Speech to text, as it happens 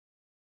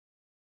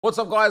What's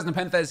up guys,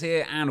 NepentheZ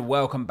here and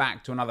welcome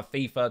back to another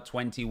FIFA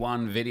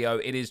 21 video.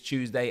 It is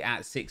Tuesday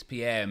at 6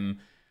 p.m.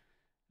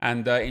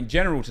 and in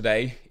general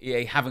today,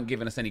 EA haven't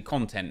given us any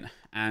content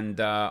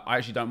and I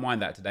actually don't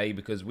mind that today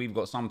because we've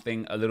got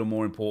something a little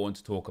more important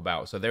to talk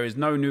about. So there is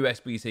no new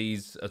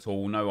SBCs at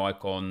all, no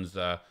icons,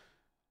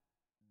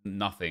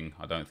 nothing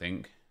I don't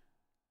think.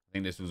 I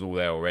think this was all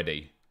there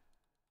already.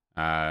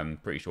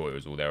 Pretty sure it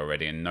was all there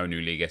already, and no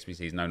new league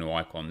SBCs, no new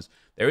icons.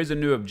 There is a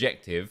new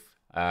objective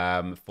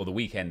for the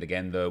weekend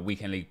again, the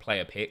weekend league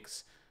player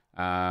picks.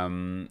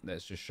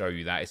 Let's just show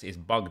you that. It's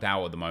bugged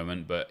out at the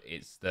moment, but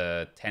it's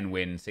the 10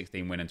 win,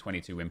 16 win and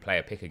 22 win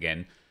player pick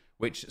again,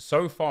 which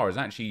so far is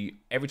actually,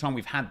 every time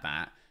we've had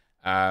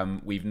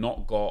that, we've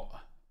not got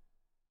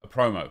a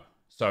promo.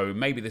 So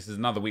maybe this is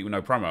another week with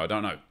no promo, I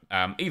don't know.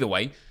 Either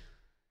way,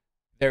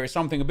 there is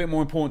something a bit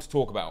more important to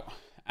talk about.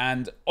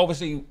 And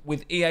obviously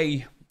with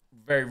EA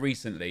very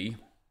recently,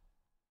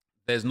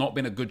 there's not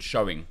been a good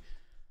showing.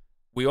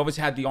 We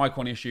obviously had the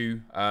icon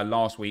issue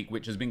last week,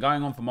 which has been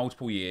going on for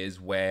multiple years,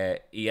 where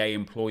EA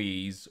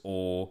employees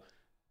or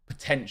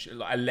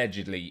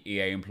allegedly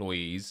EA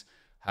employees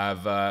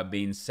have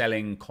been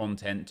selling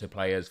content to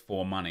players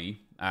for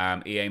money.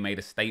 EA made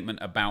a statement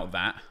about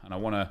that,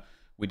 and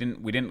we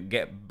didn't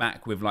get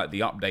back with like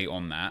the update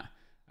on that,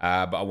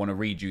 but I want to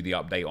read you the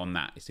update on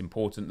that. It's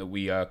important that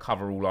we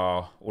cover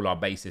all our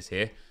bases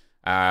here.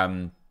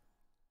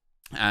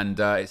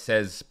 It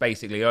says,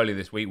 basically, earlier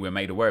this week, we were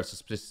made aware of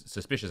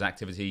suspicious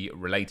activity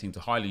relating to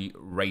highly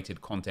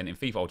rated content in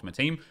FIFA Ultimate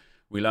Team.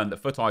 We learned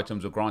that foot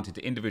items were granted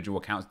to individual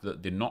accounts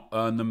that did not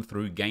earn them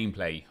through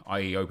gameplay,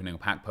 i.e. opening a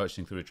pack,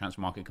 purchasing through the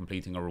transfer market,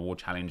 completing a reward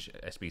challenge,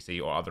 SBC,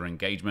 or other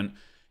engagement.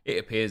 It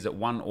appears that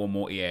one or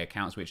more EA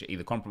accounts which are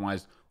either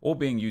compromised or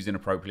being used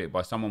inappropriately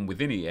by someone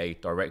within EA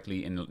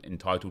directly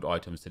entitled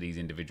items to these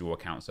individual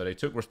accounts. So they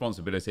took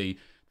responsibility.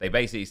 They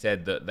basically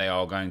said that they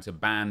are going to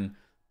ban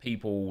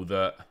people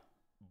that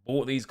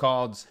bought these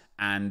cards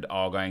and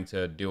are going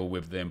to deal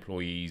with the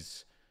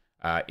employees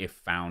if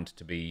found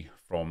to be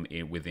from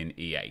within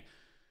EA.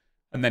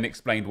 And then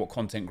explained what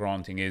content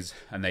granting is.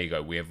 And there you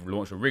go. We have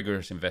launched a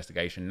rigorous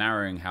investigation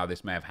narrowing how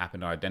this may have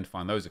happened and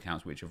identifying those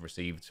accounts which have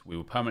received. We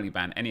will permanently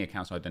ban any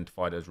accounts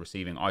identified as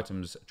receiving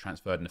items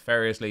transferred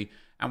nefariously.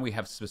 And we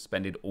have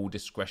suspended all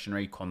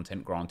discretionary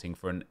content granting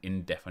for an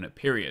indefinite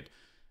period.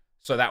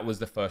 So that was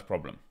the first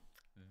problem.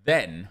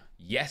 Then,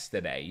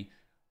 yesterday,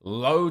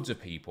 loads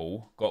of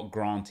people got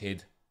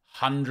granted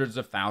hundreds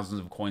of thousands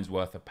of coins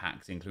worth of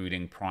packs,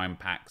 including prime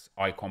packs,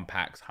 icon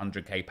packs,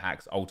 100k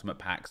packs, ultimate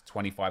packs,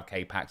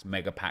 25k packs,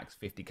 mega packs,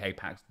 50k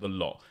packs, the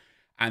lot.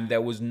 And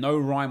there was no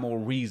rhyme or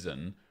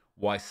reason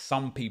why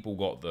some people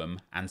got them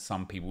and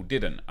some people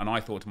didn't. And I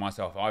thought to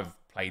myself, I've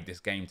played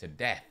this game to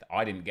death.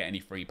 I didn't get any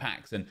free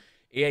packs. And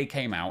EA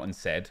came out and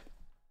said,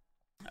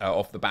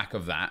 off the back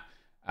of that,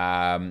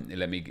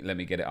 let me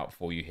get it up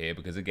for you here,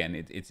 because again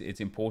it's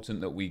important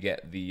that we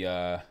get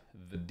the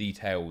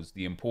details,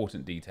 the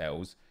important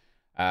details.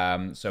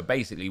 So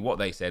basically what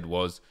they said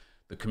was,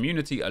 the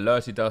community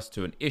alerted us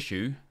to an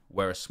issue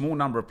where a small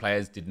number of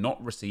players did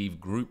not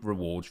receive group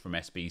rewards from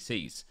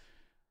SBCs.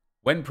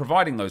 When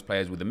providing those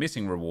players with the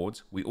missing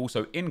rewards, we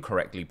also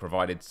incorrectly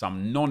provided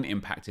some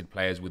non-impacted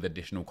players with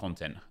additional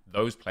content.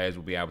 Those players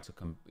will be able to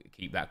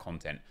keep that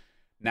content.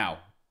 Now,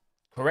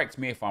 correct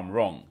me if I'm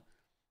wrong,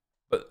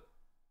 but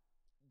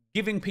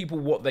giving people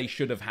what they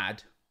should have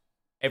had,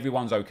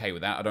 everyone's okay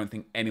with that. I don't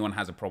think anyone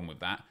has a problem with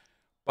that.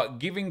 But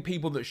giving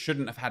people that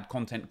shouldn't have had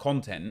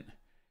content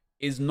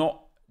is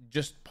not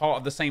just part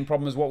of the same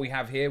problem as what we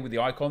have here with the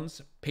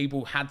icons.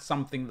 People had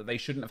something that they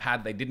shouldn't have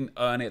had. They didn't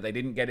earn it. They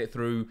didn't get it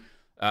through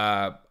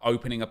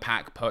opening a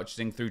pack,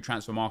 purchasing through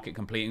transfer market,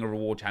 completing a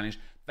reward challenge.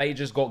 They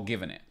just got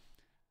given it.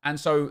 And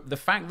so the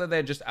fact that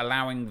they're just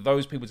allowing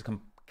those people to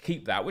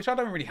keep that, which I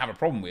don't really have a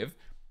problem with,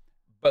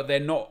 but they're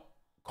not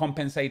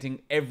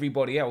compensating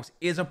everybody else,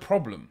 is a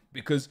problem,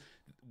 because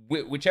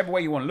whichever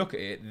way you want to look at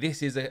it,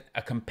 this is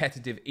a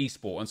competitive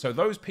esport. And so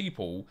those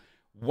people,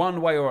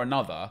 one way or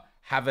another,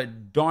 have a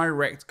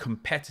direct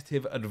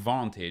competitive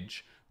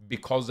advantage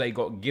because they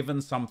got given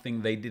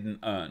something they didn't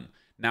earn.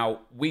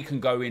 Now, we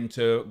can go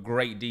into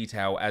great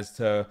detail as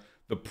to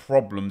the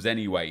problems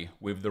anyway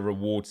with the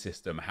reward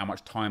system, how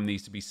much time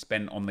needs to be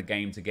spent on the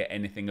game to get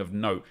anything of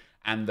note,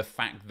 and the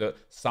fact that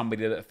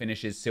somebody that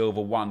finishes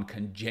Silver 1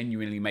 can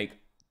genuinely make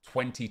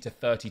 20 to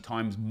 30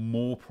 times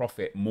more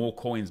profit, more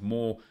coins,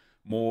 more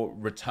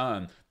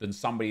return than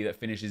somebody that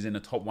finishes in the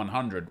top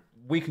 100.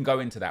 We can go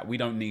into that. We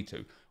don't need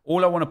to.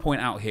 All I want to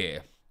point out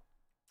here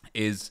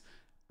is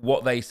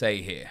what they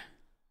say here.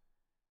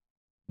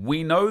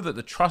 We know that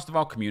the trust of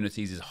our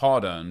communities is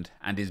hard-earned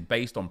and is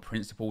based on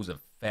principles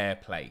of fair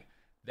play.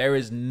 There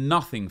is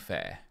nothing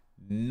fair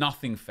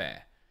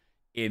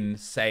in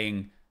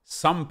saying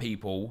some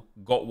people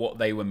got what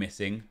they were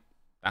missing.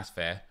 That's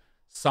fair.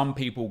 Some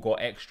people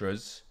got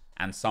extras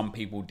and some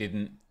people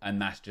didn't,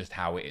 and that's just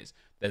how it is.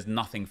 There's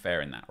nothing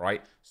fair in that,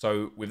 right?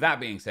 So with that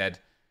being said,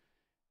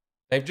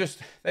 they're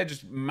just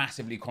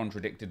massively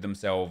contradicted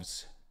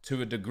themselves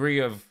to a degree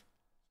of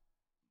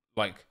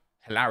like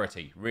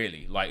hilarity,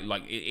 really.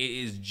 Like it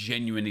is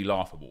genuinely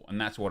laughable, and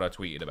that's what I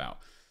tweeted about.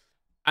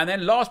 And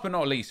then last but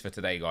not least for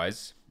today,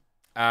 guys,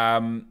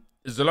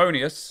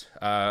 Zelonius,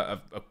 a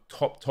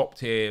top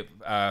tier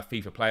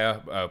FIFA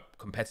player, a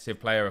competitive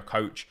player, a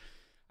coach.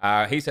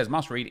 He says,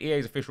 must read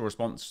EA's official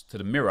response to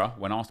the Mirror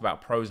when asked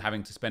about pros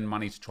having to spend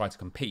money to try to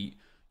compete.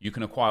 You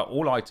can acquire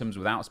all items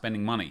without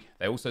spending money.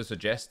 They also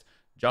suggest,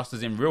 just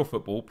as in real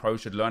football,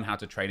 pros should learn how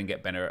to trade and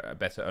get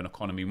better on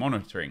economy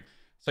monitoring.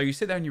 So you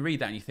sit there and you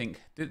read that and you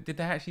think, did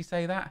they actually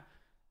say that?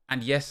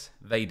 And yes,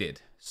 they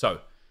did.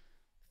 So,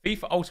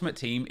 FIFA Ultimate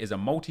Team is a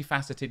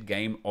multifaceted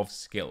game of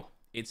skill.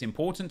 It's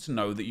important to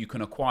know that you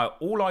can acquire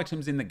all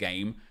items in the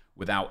game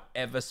without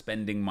ever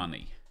spending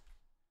money.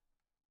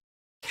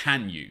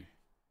 Can you?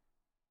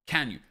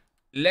 Can you?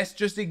 Let's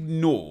just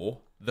ignore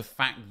the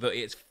fact that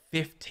it's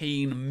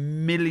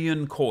 15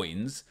 million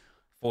coins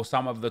for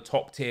some of the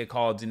top tier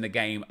cards in the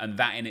game, and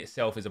that in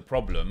itself is a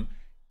problem.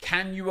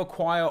 Can you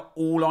acquire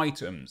all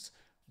items?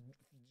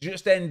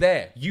 Just end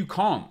there. You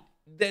can't.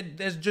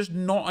 There's just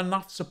not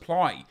enough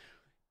supply.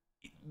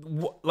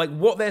 Like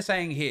what they're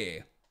saying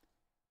here,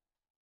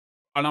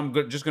 and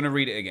I'm just going to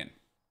read it again.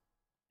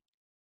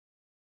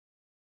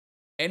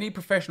 Any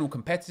professional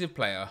competitive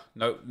player,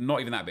 no,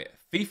 not even that bit.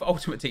 FIFA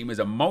Ultimate Team is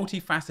a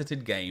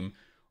multifaceted game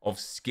of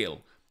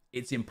skill.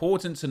 It's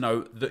important to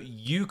note that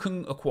you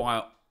can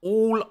acquire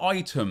all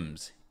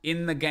items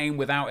in the game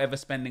without ever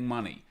spending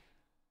money.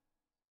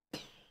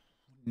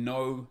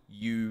 No,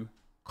 you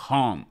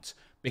can't.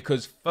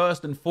 Because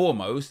first and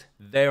foremost,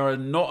 there are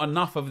not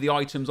enough of the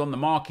items on the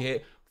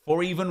market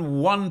for even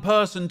one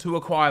person to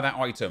acquire that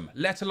item,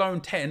 let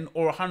alone 10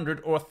 or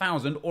 100 or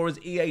 1,000, or as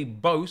EA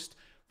boast,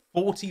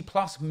 40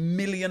 plus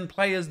million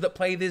players that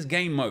play this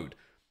game mode.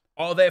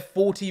 Are there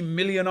 40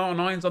 million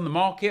R9s on the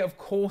market? Of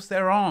course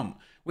there aren't,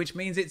 which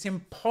means it's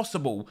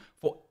impossible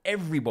for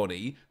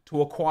everybody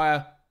to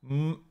acquire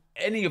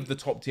any of the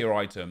top tier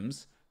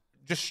items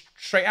just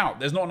straight out.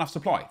 There's not enough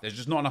supply. There's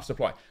just not enough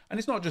supply. And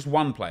it's not just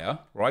one player,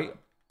 right?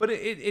 But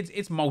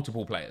it's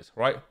multiple players,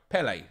 right?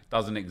 Pele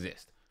doesn't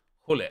exist.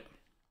 Hullet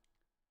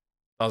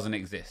doesn't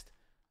exist.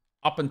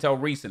 Up until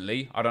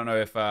recently, I don't know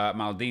if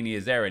Maldini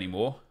is there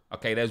anymore.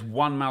 Okay, there's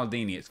one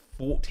Maldini. It's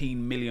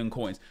 14 million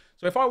coins.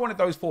 So if I wanted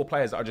those 4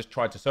 players that I just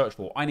tried to search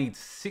for, I need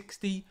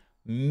 60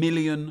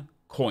 million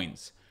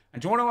coins.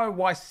 And do you want to know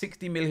why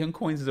 60 million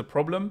coins is a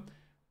problem?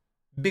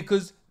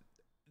 Because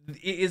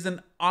it is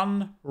an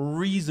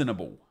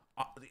unreasonable,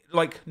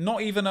 like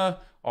not even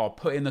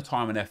put in the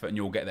time and effort and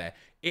you'll get there.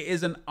 It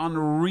is an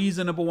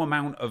unreasonable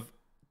amount of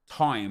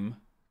time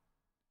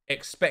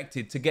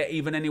expected to get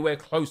even anywhere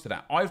close to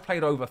that. I've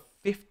played over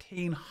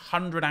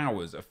 1,500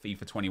 hours of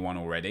FIFA 21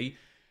 already,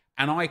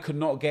 and I could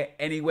not get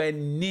anywhere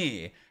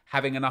near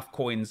having enough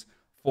coins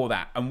for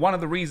that. And one of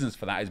the reasons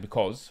for that is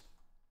because,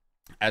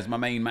 as my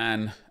main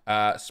man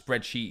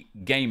Spreadsheet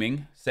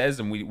Gaming says,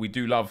 and we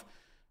do love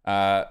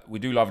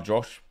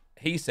Josh.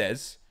 He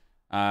says,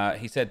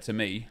 he said to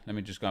me, let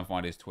me just go and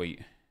find his tweet.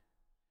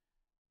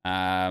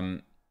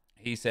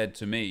 He said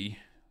to me,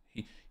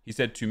 he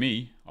said to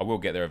me, I will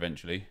get there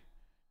eventually.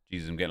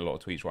 Jesus, I'm getting a lot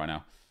of tweets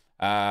right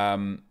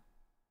now.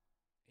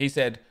 He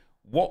said,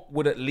 what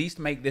would at least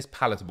make this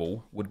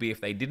palatable would be if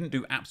they didn't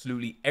do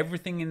absolutely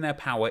everything in their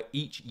power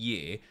each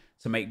year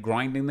to make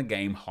grinding the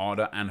game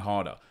harder and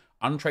harder.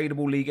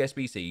 Untradeable league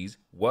SBCs,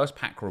 worse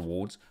pack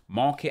rewards,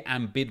 market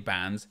and bid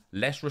bans,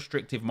 less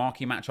restrictive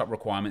marquee matchup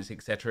requirements,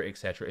 etc.,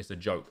 etc. It's a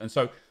joke. And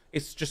so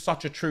it's just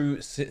such a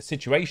true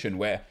situation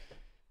where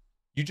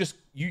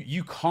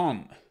you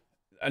can't,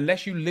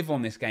 unless you live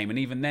on this game, and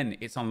even then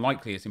it's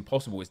unlikely, it's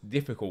impossible, it's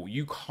difficult.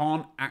 You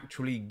can't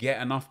actually get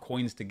enough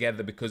coins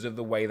together because of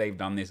the way they've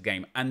done this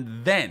game.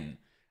 And then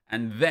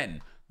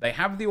they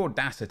have the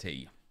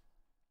audacity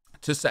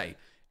to say,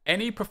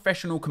 any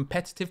professional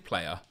competitive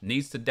player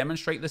needs to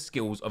demonstrate the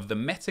skills of the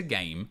meta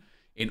game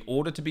in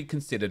order to be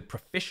considered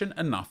proficient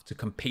enough to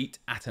compete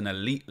at an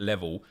elite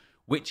level,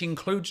 which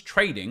includes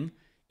trading,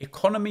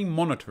 economy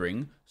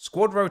monitoring,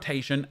 squad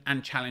rotation,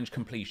 and challenge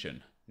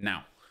completion.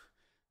 Now,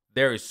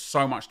 there is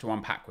so much to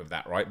unpack with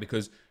that, right?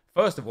 Because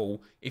first of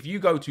all, if you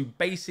go to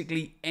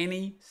basically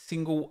any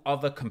single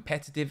other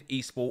competitive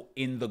esport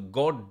in the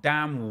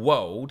goddamn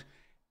world,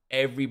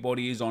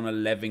 everybody is on a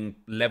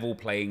level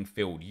playing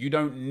field. You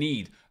don't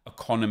need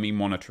economy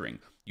monitoring.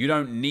 You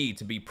don't need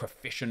to be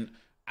proficient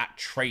at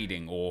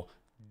trading or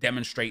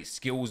demonstrate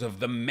skills of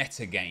the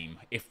meta game,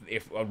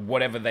 if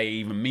whatever they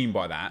even mean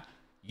by that.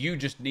 You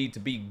just need to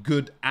be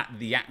good at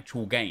the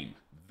actual game.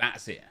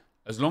 That's it.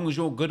 As long as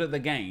you're good at the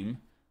game,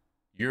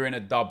 you're in a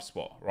dub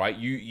spot, right?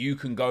 You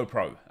can go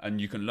pro and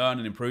you can learn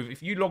and improve.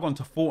 If you log on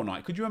to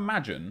Fortnite, could you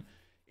imagine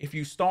if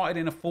you started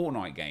in a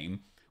Fortnite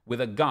game with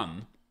a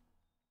gun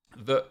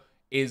that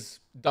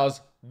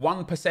does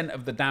 1%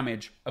 of the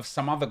damage of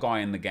some other guy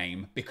in the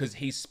game because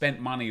he's spent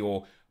money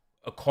or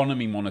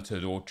economy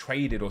monitored or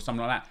traded or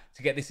something like that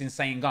to get this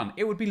insane gun?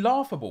 It would be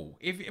laughable.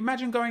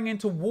 Imagine going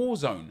into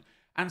Warzone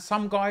and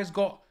some guy's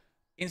got,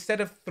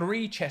 instead of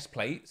 3 chest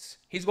plates,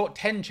 he's got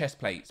 10 chest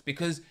plates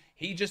because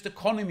he just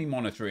economy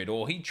monitored,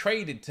 or he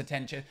traded to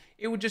 10 shares.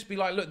 It would just be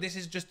like, look, this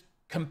is just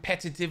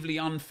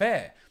competitively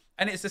unfair.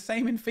 And it's the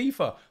same in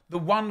FIFA. The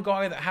one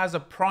guy that has a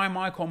prime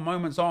icon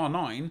moments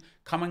R9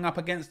 coming up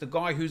against the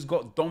guy who's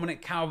got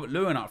Dominic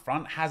Calvert-Lewin up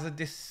front has a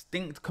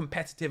distinct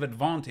competitive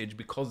advantage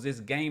because this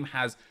game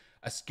has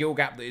a skill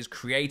gap that is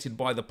created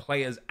by the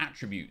player's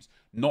attributes,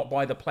 not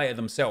by the player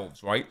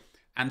themselves, right?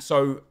 And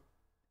so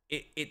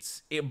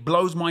it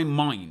blows my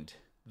mind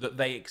that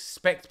they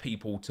expect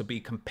people to be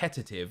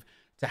competitive,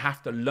 to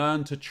have to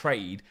learn to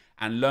trade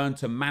and learn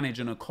to manage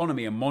an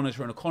economy and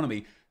monitor an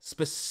economy,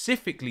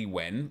 specifically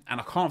when,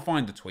 and I can't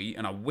find the tweet,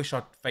 and I wish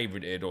I'd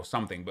favorited it or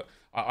something, but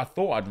I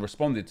thought I'd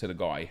responded to the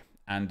guy,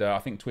 and I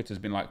think Twitter's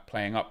been like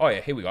playing up. Oh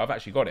yeah, here we go, I've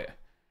actually got it.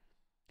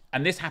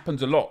 And this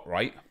happens a lot,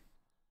 right?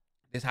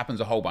 This happens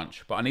a whole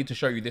bunch, but I need to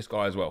show you this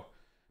guy as well,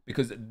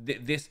 because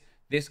this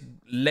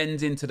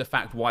lends into the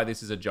fact why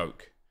this is a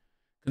joke.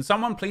 Can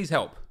someone please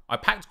help? I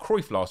packed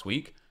Cruyff last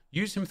week,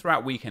 used him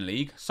throughout Weekend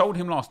League, sold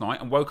him last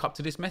night, and woke up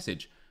to this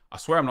message. I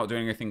swear I'm not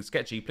doing anything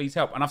sketchy, please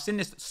help. And I've seen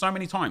this so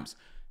many times.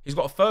 He's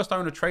got a first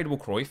owner tradable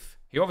Cruyff.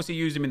 He obviously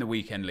used him in the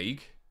Weekend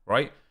League,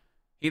 right?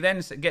 He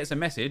then gets a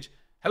message.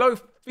 Hello,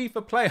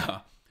 FIFA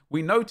player.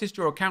 We noticed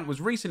your account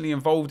was recently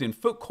involved in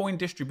foot coin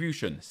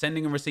distribution.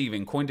 Sending and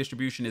receiving coin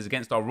distribution is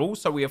against our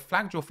rules, so we have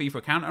flagged your FIFA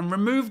account and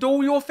removed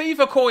all your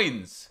FIFA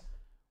coins.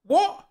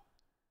 What?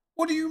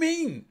 What do you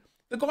mean?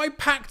 The guy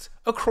packed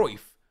a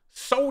Cruyff,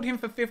 sold him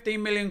for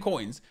 15 million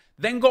coins,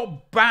 then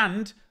got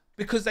banned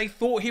because they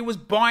thought he was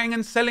buying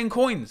and selling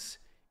coins.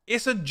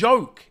 It's a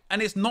joke,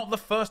 and it's not the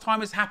first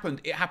time it's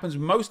happened. It happens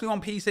mostly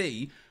on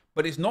PC,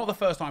 but it's not the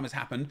first time it's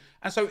happened.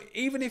 And so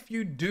even if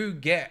you do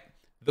get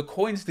the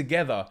coins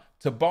together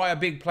to buy a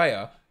big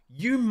player,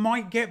 you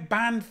might get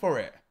banned for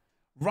it.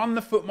 Run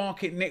the Foot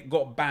Market Nick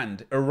got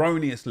banned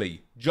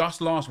erroneously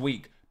just last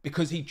week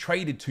because he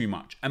traded too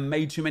much and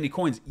made too many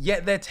coins.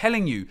 Yet they're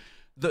telling you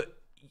that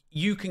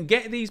you can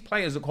get these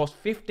players that cost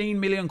 15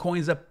 million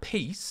coins a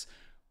piece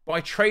by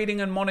trading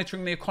and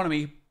monitoring the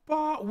economy,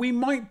 but we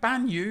might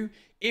ban you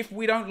if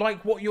we don't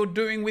like what you're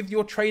doing with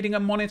your trading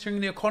and monitoring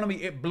the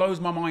economy. It blows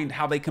my mind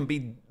how they can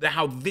be,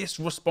 how this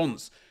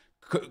response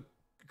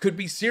could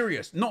be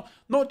serious. Not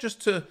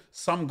just to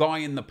some guy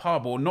in the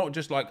pub or not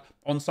just like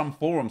on some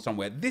forum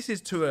somewhere. This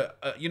is to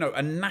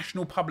a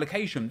national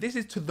publication. This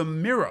is to the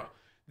Mirror.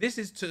 This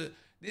is to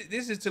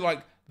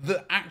like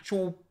the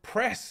actual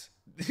press.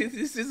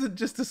 This isn't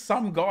just to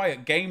some guy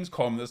at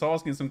Gamescom that's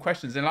asking some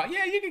questions and like,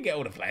 yeah, you can get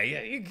all the players.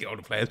 Yeah, you can get all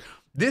the players.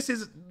 This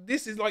is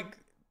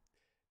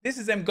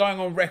them going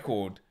on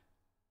record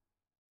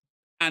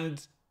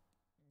and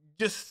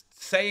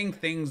just saying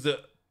things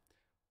that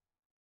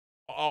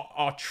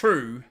are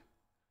true,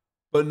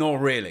 but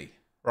not really,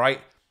 right?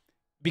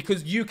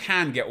 Because you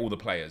can get all the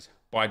players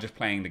by just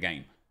playing the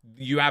game.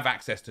 You have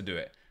access to do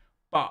it,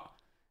 but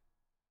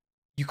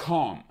you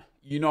can't.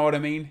 You know what I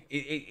mean?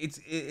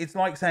 It's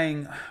like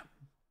saying,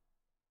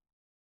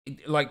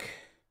 like,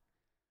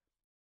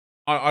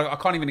 I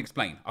can't even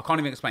explain. I can't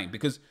even explain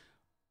because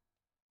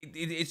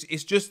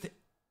it's just,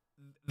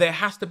 there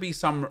has to be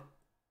some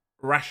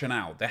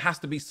rationale. There has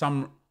to be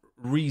some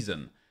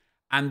reason.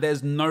 And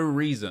there's no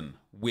reason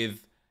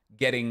with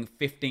getting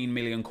 15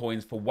 million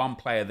coins for one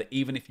player that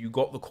even if you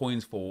got the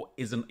coins for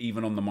isn't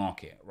even on the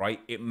market,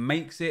 right? It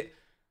makes it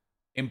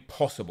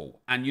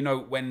impossible. And you know,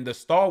 when the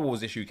Star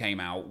Wars issue came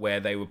out where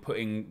they were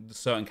putting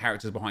certain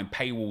characters behind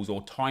paywalls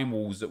or time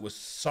walls that was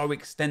so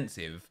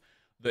extensive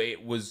that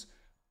it was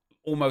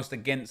almost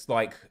against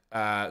like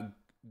what's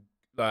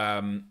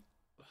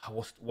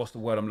the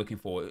word I'm looking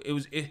for? It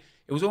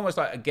was almost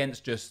like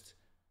against just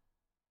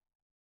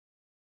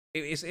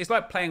it's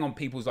like playing on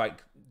people's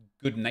like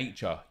good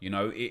nature, you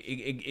know.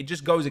 It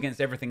just goes against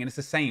everything, and it's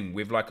the same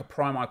with like a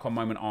prime icon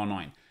moment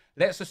R9.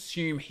 Let's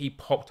assume he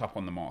popped up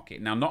on the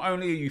market. Now, not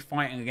only are you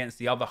fighting against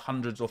the other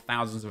hundreds or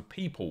thousands of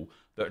people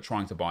that are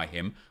trying to buy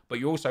him, but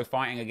you're also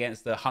fighting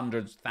against the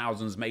hundreds,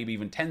 thousands, maybe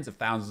even tens of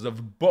thousands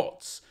of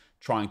bots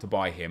trying to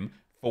buy him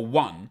for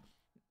one.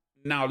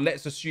 Now,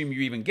 let's assume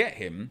you even get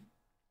him.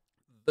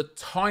 The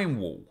time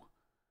wall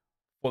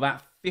for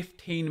that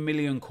 15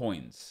 million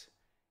coins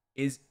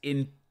is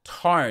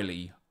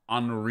entirely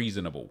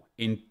unreasonable.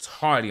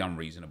 Entirely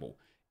unreasonable.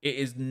 It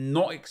is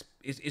not.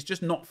 It's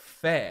just not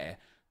fair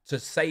to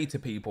say to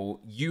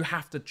people, you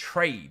have to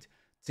trade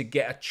to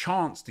get a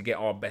chance to get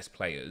our best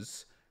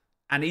players.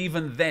 And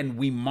even then,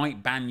 we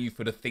might ban you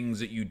for the things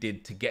that you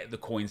did to get the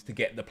coins, to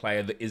get the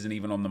player that isn't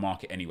even on the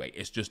market anyway.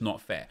 It's just not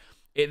fair.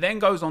 It then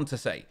goes on to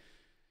say,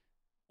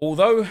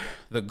 although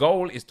the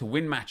goal is to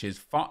win matches,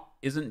 FUT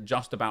isn't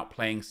just about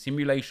playing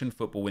simulation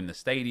football in the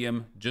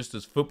stadium, just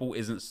as football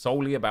isn't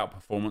solely about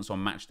performance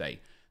on match day.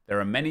 There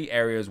are many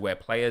areas where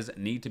players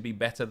need to be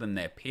better than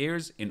their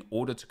peers in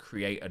order to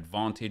create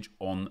advantage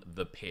on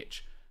the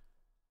pitch.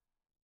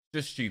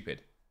 Just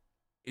stupid.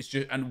 It's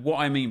just, and what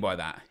I mean by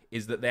that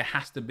is that there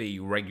has to be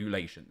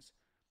regulations.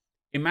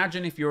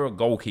 Imagine if you're a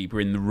goalkeeper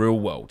in the real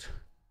world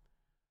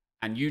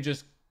and you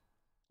just,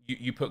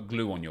 you put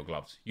glue on your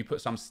gloves. You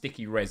put some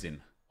sticky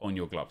resin on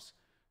your gloves.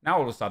 Now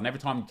all of a sudden, every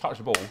time you touch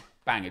the ball,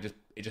 bang,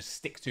 it just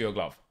sticks to your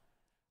glove.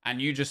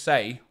 And you just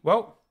say,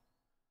 well,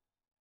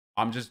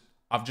 I've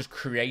just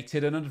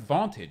created an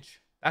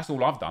advantage. That's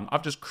all I've done.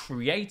 I've just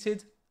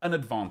created an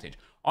advantage.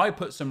 I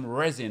put some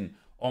resin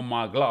on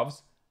my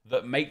gloves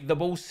that make the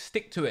ball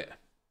stick to it.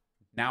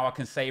 Now I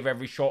can save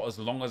every shot as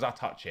long as I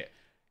touch it.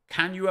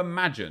 Can you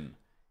imagine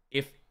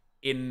if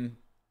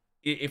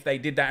they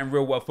did that in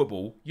real world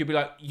football? You'd be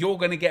like, you're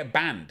going to get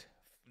banned.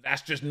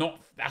 That's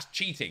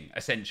cheating,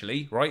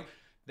 essentially, right?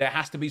 There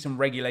has to be some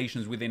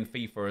regulations within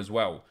FIFA as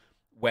well,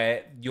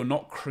 where you're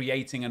not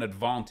creating an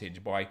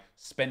advantage by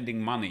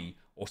spending money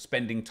or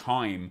spending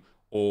time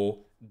or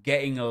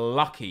getting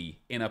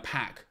lucky in a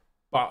pack,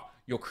 but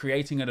you're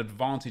creating an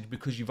advantage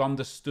because you've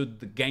understood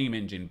the game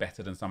engine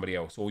better than somebody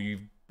else, or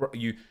you've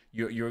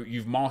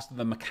mastered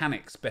the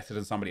mechanics better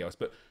than somebody else.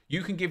 But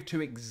you can give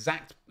two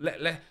exact.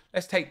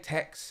 Let's take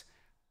Tex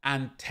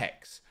and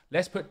Tex.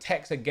 Let's put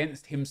Tex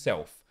against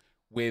himself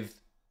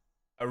with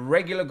a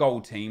regular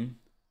goal team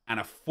and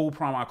a full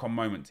prime icon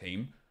moment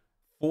team.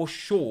 For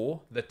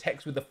sure, the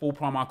Tex with the full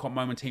prime icon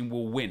moment team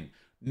will win.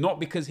 Not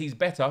because he's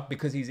better,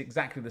 because he's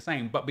exactly the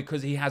same, but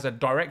because he has a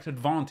direct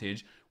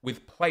advantage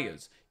with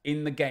players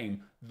in the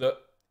game that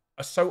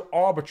are so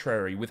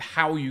arbitrary with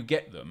how you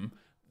get them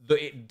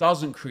that it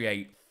doesn't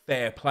create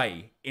fair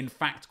play. In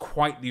fact,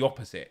 quite the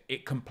opposite.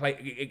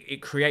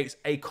 It creates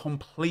a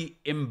complete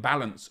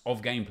imbalance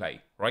of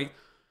gameplay, right?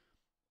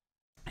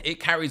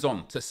 It carries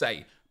on to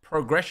say,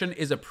 progression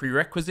is a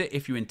prerequisite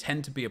if you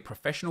intend to be a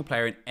professional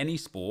player in any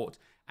sport,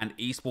 and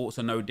esports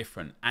are no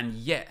different. And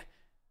yet,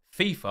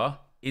 FIFA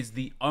is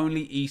the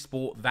only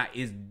esport that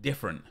is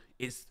different.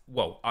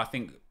 I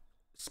think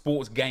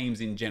sports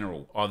games in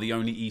general are the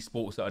only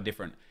esports that are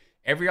different.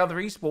 Every other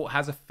esport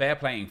has a fair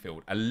playing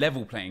field, a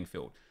level playing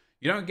field.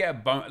 You don't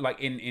get like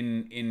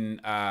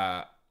in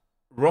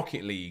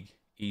Rocket League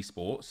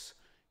esports,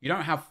 you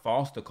don't have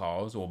faster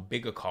cars or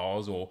bigger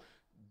cars or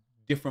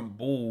different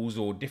balls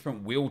or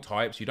different wheel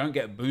types. You don't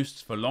get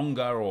boosts for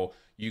longer, or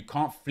you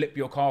can't flip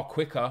your car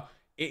quicker.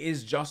 It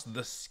is just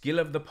the skill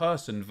of the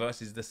person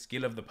versus the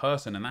skill of the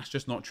person, and that's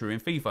just not true in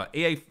FIFA.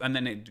 EA, and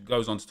then it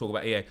goes on to talk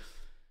about EA.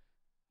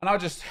 And I'm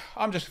just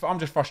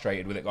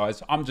frustrated with it,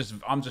 guys. I'm just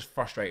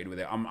frustrated with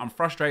it. I'm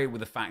frustrated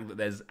with the fact that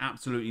there's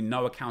absolutely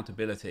no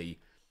accountability,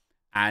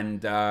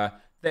 and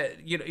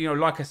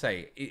like I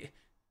say,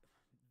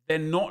 they're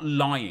not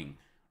lying,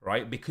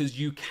 right? Because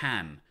you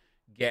can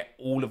get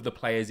all of the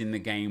players in the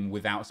game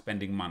without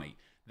spending money.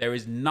 There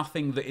is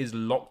nothing that is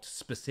locked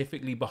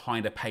specifically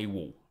behind a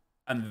paywall.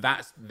 And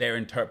that's their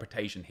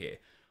interpretation here.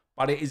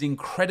 But it is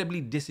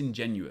incredibly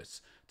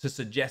disingenuous to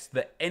suggest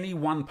that any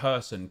one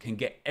person can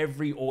get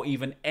every or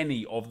even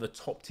any of the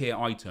top tier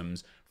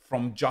items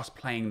from just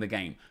playing the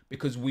game.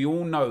 Because we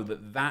all know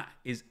that that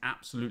is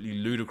absolutely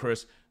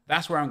ludicrous.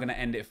 That's where I'm going to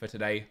end it for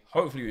today.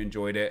 Hopefully you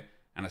enjoyed it.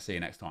 And I'll see you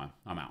next time.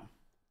 I'm out.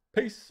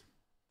 Peace.